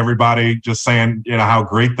background and everybody just saying, how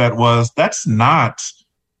great that was. That's not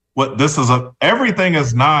what this is. Everything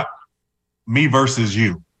is not me versus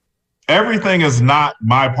you. Everything is not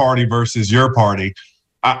my party versus your party.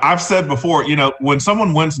 I've said before, when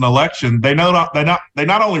someone wins an election, they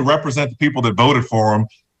not only represent the people that voted for them,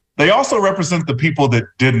 they also represent the people that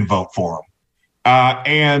didn't vote for them.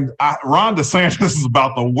 Ron DeSantis is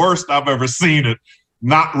about the worst I've ever seen it,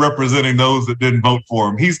 not representing those that didn't vote for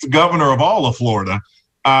him. He's the governor of all of Florida.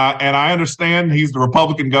 And I understand he's the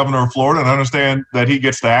Republican governor of Florida, and I understand that he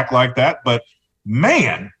gets to act like that. But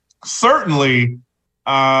man, certainly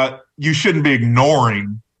you shouldn't be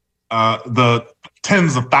ignoring the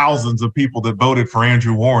tens of thousands of people that voted for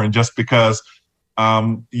Andrew Warren just because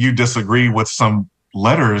you disagree with some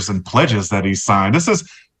letters and pledges that he signed.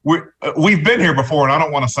 We've been here before, and I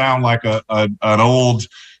don't want to sound like an old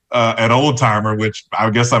timer, which I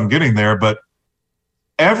guess I'm getting there, but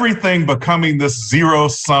everything becoming this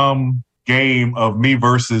zero-sum game of me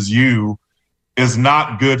versus you is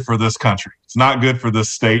not good for this country. It's not good for this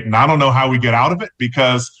state. And I don't know how we get out of it,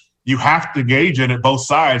 because you have to gauge it at both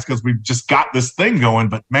sides, because we've just got this thing going.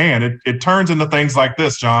 But man, it turns into things like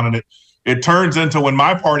this, John, and it turns into when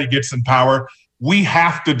my party gets in power, we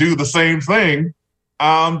have to do the same thing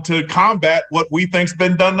to combat what we think's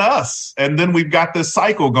been done to us. And then we've got this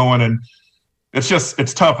cycle going, and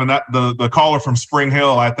it's tough. And that the caller from Spring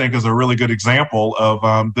Hill, I think, is a really good example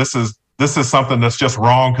of this is something that's just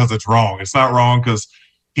wrong because it's wrong. It's not wrong because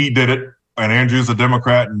he did it and Andrew's a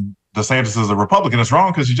Democrat and DeSantis is a Republican. It's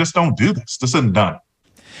wrong because you just don't do this. This isn't done.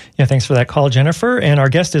 Yeah, thanks for that call, Jennifer. And our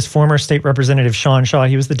guest is former State Representative Sean Shaw.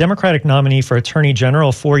 He was the Democratic nominee for Attorney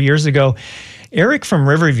General 4 years ago. Eric from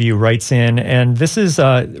Riverview writes in, and this is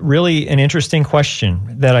really an interesting question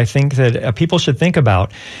that I think that people should think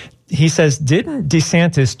about. He says, didn't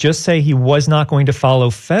DeSantis just say he was not going to follow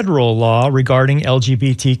federal law regarding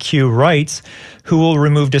LGBTQ rights? Who will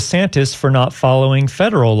remove DeSantis for not following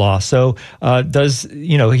federal law? So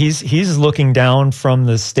he's looking down from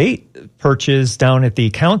the state perches down at the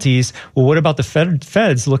counties. Well, what about the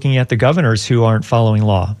feds looking at the governors who aren't following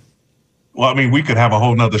law? Well, I mean, we could have a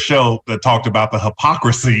whole nother show that talked about the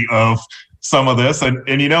hypocrisy of some of this. And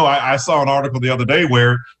I saw an article the other day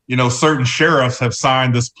where, certain sheriffs have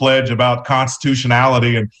signed this pledge about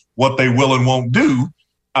constitutionality and what they will and won't do.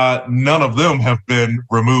 None of them have been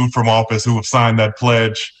removed from office who have signed that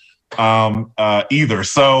pledge either.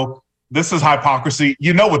 So this is hypocrisy.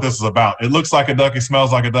 You know what this is about. It looks like a duck. It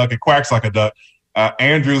smells like a duck. It quacks like a duck.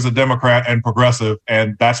 Andrew's a Democrat and progressive,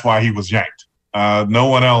 and that's why he was yanked. No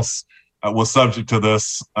one else was subject to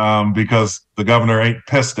this because the governor ain't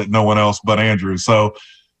pissed at no one else but Andrew. So,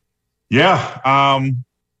 yeah,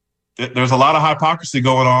 there's a lot of hypocrisy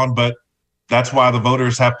going on, but that's why the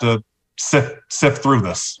voters have to sift through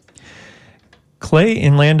this. Clay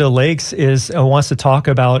in Land O'Lakes wants to talk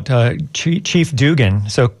about Chief Dugan.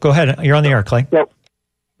 So go ahead. You're on the air, Clay. Yep.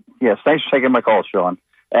 Yes, thanks for taking my call, Sean.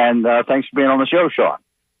 And thanks for being on the show, Sean.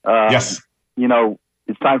 Yes.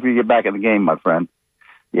 It's time for you to get back in the game, my friend.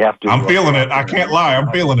 You have to. I'm feeling it. I can't lie. I'm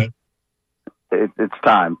feeling it. It's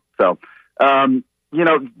time. So,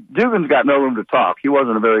 Dugan's got no room to talk. He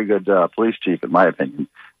wasn't a very good police chief, in my opinion.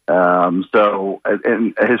 And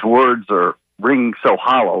his words are ringing so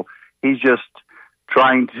hollow. He's just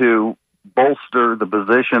trying to bolster the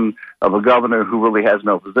position of a governor who really has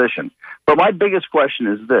no position. But my biggest question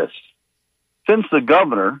is this. Since the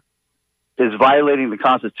governor is violating the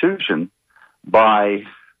Constitution by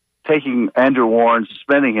taking Andrew Warren,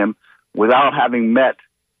 suspending him without having met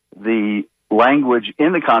the language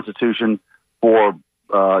in the Constitution for,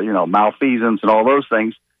 malfeasance and all those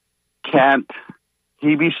things, can't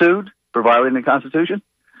he be sued for violating the Constitution?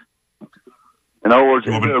 In other words,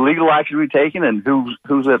 is there legal action to be taken, and who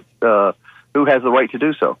has the right to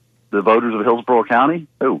do so? The voters of Hillsborough County?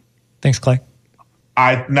 Who? Thanks, Clay.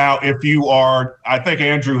 I think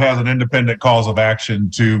Andrew has an independent cause of action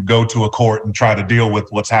to go to a court and try to deal with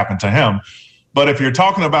what's happened to him. But if you're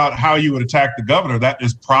talking about how you would attack the governor, that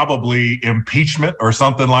is probably impeachment or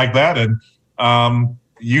something like that. And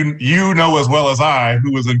you know as well as I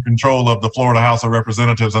who is in control of the Florida House of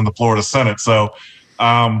Representatives and the Florida Senate. So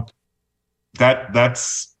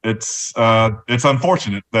it's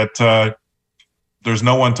unfortunate that there's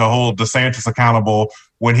no one to hold DeSantis accountable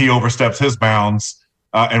when he oversteps his bounds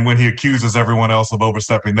and when he accuses everyone else of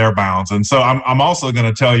overstepping their bounds. And so I'm also going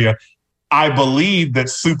to tell you, I believe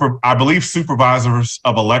supervisors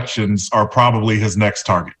of elections are probably his next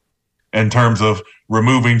target in terms of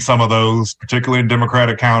removing some of those, particularly in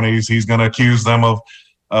Democratic counties. He's going to accuse them of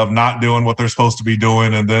not doing what they're supposed to be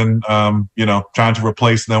doing, and then trying to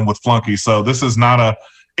replace them with flunkies. So this is not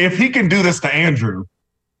if he can do this to Andrew,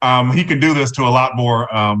 he can do this to a lot more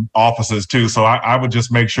offices too. So I would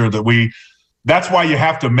just make sure that that's why you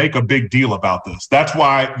have to make a big deal about this. That's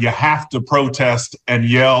why you have to protest and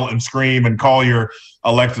yell and scream and call your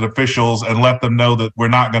elected officials and let them know that we're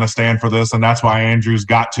not going to stand for this. And that's why Andrew's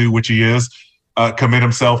got to, which he is, commit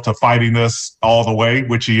himself to fighting this all the way,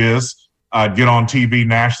 which he is, get on TV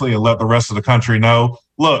nationally and let the rest of the country know.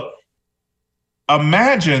 Look,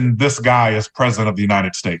 imagine this guy as president of the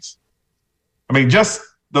United States. I mean, just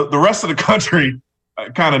the rest of the country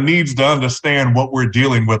kind of needs to understand what we're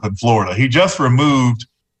dealing with in Florida. He just removed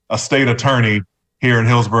a state attorney here in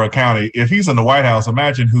Hillsborough County. If he's in the White House,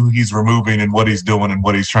 imagine who he's removing and what he's doing and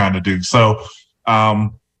what he's trying to do. So,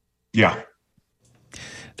 yeah.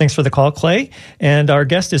 Thanks for the call, Clay. And our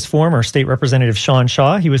guest is former State Representative Sean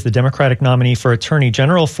Shaw. He was the Democratic nominee for Attorney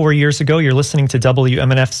General 4 years ago. You're listening to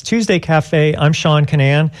WMNF's Tuesday Cafe. I'm Sean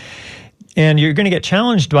Kinane. And you're going to get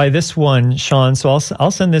challenged by this one, Sean. So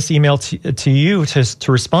I'll send this email to you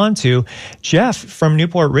to respond to. Jeff from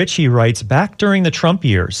Newport Richey writes, back during the Trump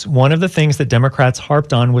years, one of the things that Democrats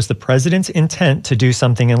harped on was the president's intent to do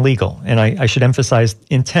something illegal. And I should emphasize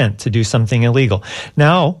intent to do something illegal.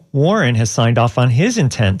 Now, Warren has signed off on his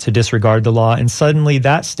intent to disregard the law, and suddenly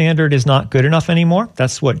that standard is not good enough anymore.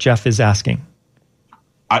 That's what Jeff is asking.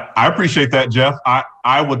 I appreciate that, Jeff.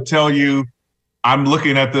 I would tell you, I'm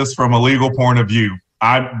looking at this from a legal point of view.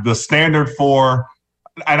 The standard for,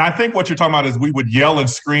 and I think what you're talking about is we would yell and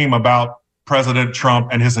scream about President Trump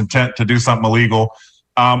and his intent to do something illegal.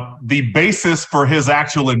 The basis for his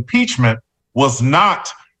actual impeachment was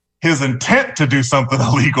not his intent to do something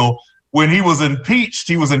illegal. When he was impeached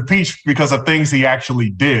because of things he actually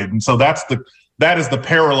did. And so that is the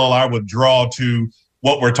parallel I would draw to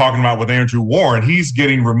what we're talking about with Andrew Warren. He's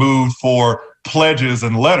getting removed for pledges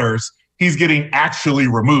and letters. He's getting actually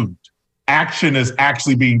removed. Action is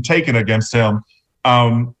actually being taken against him,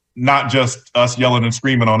 not just us yelling and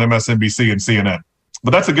screaming on MSNBC and CNN.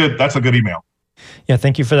 But that's a good email. Yeah,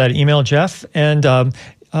 thank you for that email, Jeff. And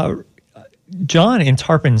John in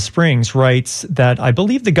Tarpon Springs writes that I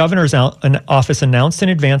believe the governor's office announced in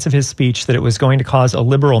advance of his speech that it was going to cause a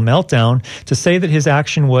liberal meltdown. To say that his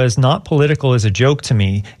action was not political is a joke to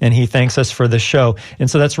me, and he thanks us for the show.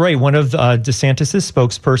 And so that's right. One of DeSantis's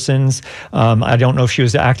spokespersons, I don't know if she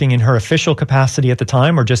was acting in her official capacity at the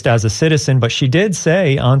time or just as a citizen, but she did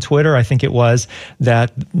say on Twitter, I think it was,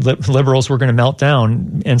 that liberals were going to melt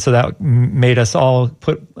down. And so that made us all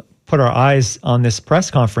put our eyes on this press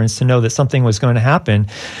conference to know that something was going to happen.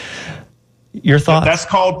 Your thoughts? That's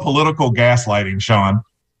called political gaslighting, Sean,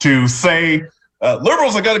 to say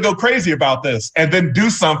liberals are going to go crazy about this and then do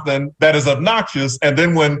something that is obnoxious. And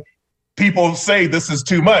then when people say this is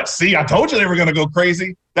too much, see, I told you they were going to go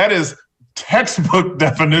crazy. That is textbook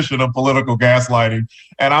definition of political gaslighting.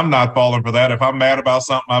 And I'm not falling for that. If I'm mad about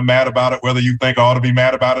something, I'm mad about it, whether you think I ought to be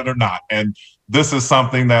mad about it or not. And this is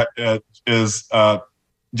something that is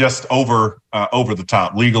just over the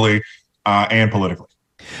top legally and politically.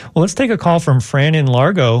 Well, let's take a call from Fran in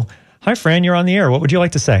Largo. Hi, Fran, you're on the air. What would you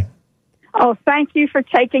like to say? Oh, thank you for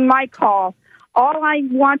taking my call. All I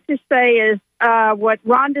want to say is what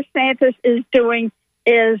Ron DeSantis is doing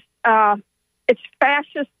is it's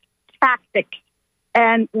fascist tactics.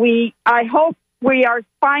 And I hope we are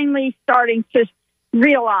finally starting to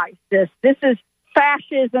realize this. This is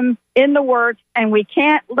fascism in the works, and we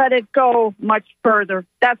can't let it go much further.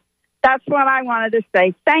 That's what I wanted to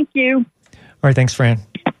say. Thank you. All right, thanks, Fran.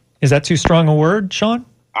 Is that too strong a word, Sean?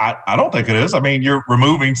 I don't think it is. I mean, you're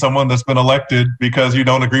removing someone that's been elected because you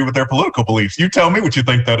don't agree with their political beliefs. You tell me what you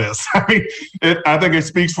think that is. I mean, I think it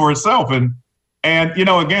speaks for itself. And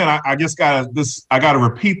again, I got to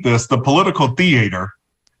repeat this: the political theater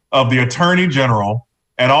of the Attorney General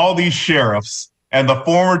and all these sheriffs and the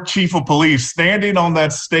former chief of police standing on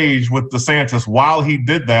that stage with DeSantis while he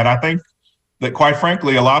did that, I think that, quite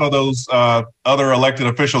frankly, a lot of those other elected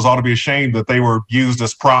officials ought to be ashamed that they were used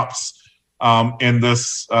as props in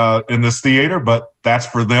this theater. But that's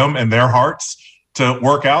for them and their hearts to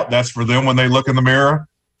work out. That's for them when they look in the mirror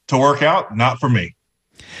to work out, not for me.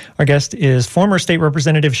 Our guest is former State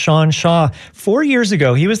Representative Sean Shaw. 4 years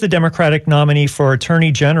ago, he was the Democratic nominee for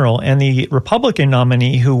Attorney General, and the Republican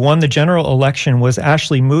nominee who won the general election was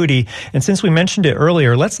Ashley Moody. And since we mentioned it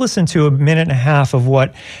earlier, let's listen to a minute and a half of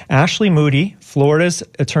what Ashley Moody, Florida's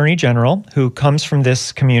Attorney General, who comes from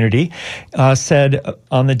this community, said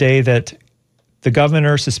on the day that the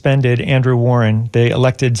governor suspended Andrew Warren, the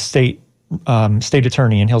elected state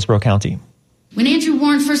attorney in Hillsborough County. When Andrew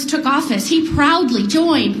Warren first took office, he proudly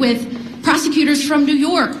joined with prosecutors from New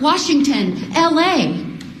York, Washington, LA,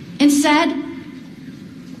 and said,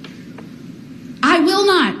 I will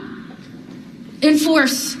not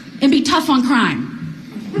enforce and be tough on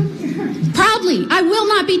crime. Proudly, I will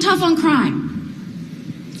not be tough on crime.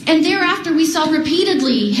 And thereafter, we saw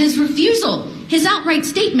repeatedly his refusal, his outright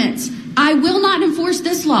statements. I will not enforce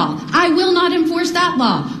this law. I will not enforce that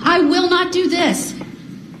law. I will not do this.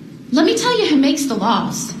 Let me tell you who makes the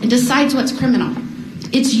laws and decides what's criminal.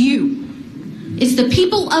 It's you. It's the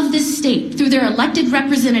people of this state through their elected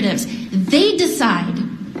representatives. They decide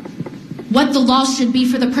what the laws should be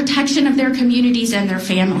for the protection of their communities and their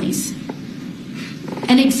families.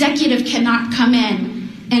 An executive cannot come in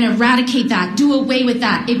and eradicate that, do away with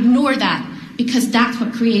that, ignore that, because that's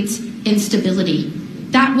what creates instability.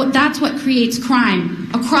 That's what creates crime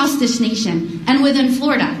across this nation and within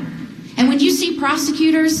Florida. And when you see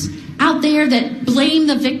prosecutors out there that blame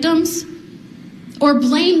the victims or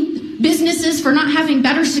blame businesses for not having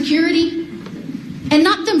better security and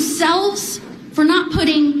not themselves for not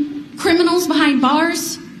putting criminals behind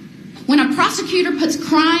bars, when a prosecutor puts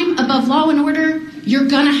crime above law and order, you're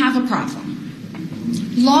gonna have a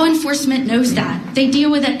problem. Law enforcement knows that. They deal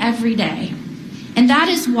with it every day. And that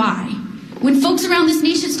is why when folks around this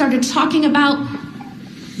nation started talking about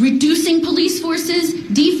reducing police forces,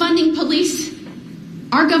 defunding police,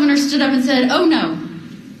 our governor stood up and said, oh no,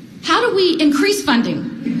 how do we increase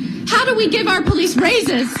funding? How do we give our police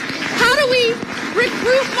raises? How do we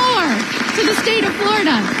recruit more to the state of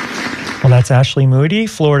Florida? Well, that's Ashley Moody,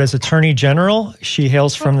 Florida's Attorney General. She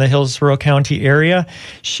hails from the Hillsborough County area.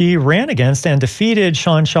 She ran against and defeated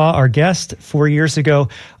Sean Shaw, our guest, 4 years ago.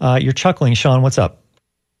 You're chuckling, Sean. What's up?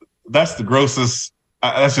 That's the grossest.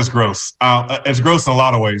 That's just gross. It's gross in a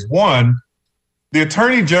lot of ways. One, the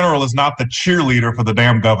Attorney General is not the cheerleader for the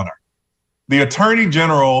damn governor. The Attorney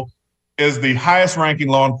General is the highest ranking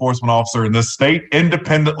law enforcement officer in this state,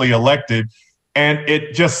 independently elected. And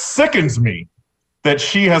it just sickens me that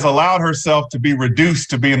she has allowed herself to be reduced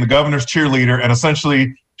to being the governor's cheerleader, and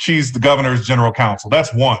essentially she's the governor's general counsel.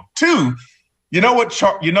 That's one. Two, you know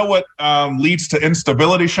what leads to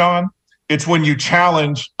instability, Sean? It's when you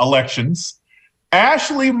challenge elections.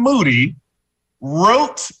 Ashley Moody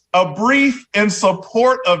wrote a brief in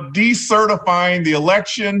support of decertifying the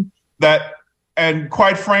election and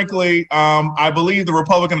quite frankly, I believe the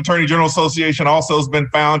Republican Attorney General Association also has been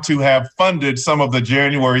found to have funded some of the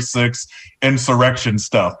January 6th insurrection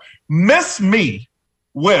stuff. Miss me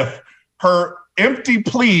with her empty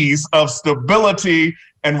pleas of stability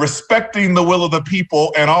and respecting the will of the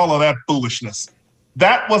people and all of that foolishness.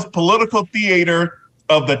 That was political theater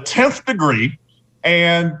of the 10th degree.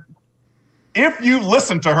 And if you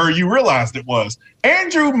listened to her, you realized it was.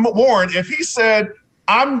 Andrew Warren, if he said,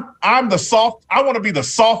 I want to be the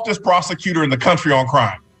softest prosecutor in the country on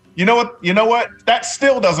crime. You know what? That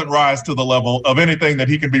still doesn't rise to the level of anything that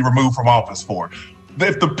he can be removed from office for.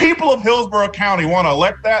 If the people of Hillsborough County want to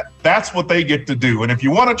elect that, that's what they get to do. And if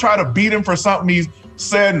you want to try to beat him for something he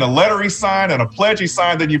said and a letter he signed and a pledge he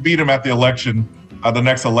signed, then you beat him at the election, the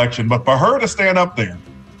next election. But for her to stand up there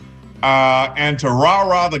and to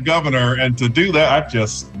rah-rah the governor and to do that,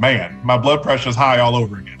 my blood pressure's high all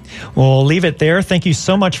over again. We'll leave it there. Thank you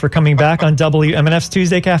so much for coming back on WMNF's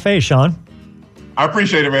Tuesday Cafe, Sean. I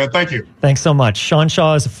appreciate it, man. Thank you. Thanks so much. Sean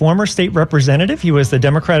Shaw is a former state representative. He was the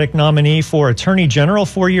Democratic nominee for Attorney General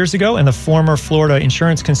 4 years ago and the former Florida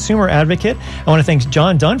insurance consumer advocate. I want to thank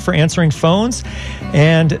John Dunn for answering phones.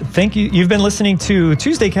 And thank you. You've been listening to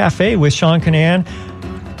Tuesday Cafe with Sean Kinane.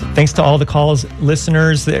 Thanks to all the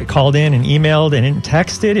listeners that called in and emailed and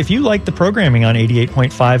texted. If you like the programming on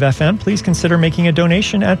 88.5 FM, please consider making a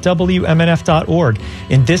donation at WMNF.org.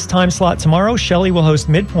 In this time slot tomorrow, Shelley will host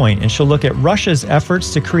Midpoint, and she'll look at Russia's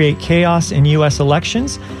efforts to create chaos in U.S.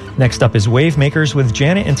 elections. Next up is Wave Makers with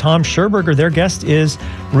Janet and Tom Scherberger. Their guest is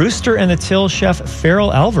Rooster and the Till chef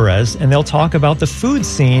Farrell Alvarez, and they'll talk about the food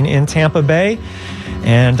scene in Tampa Bay.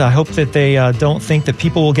 And I hope that they don't think that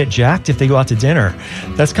people will get jacked if they go out to dinner.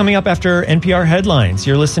 That's coming up after NPR headlines.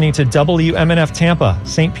 You're listening to WMNF Tampa,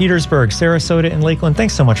 St. Petersburg, Sarasota, and Lakeland.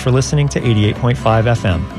 Thanks so much for listening to 88.5 FM.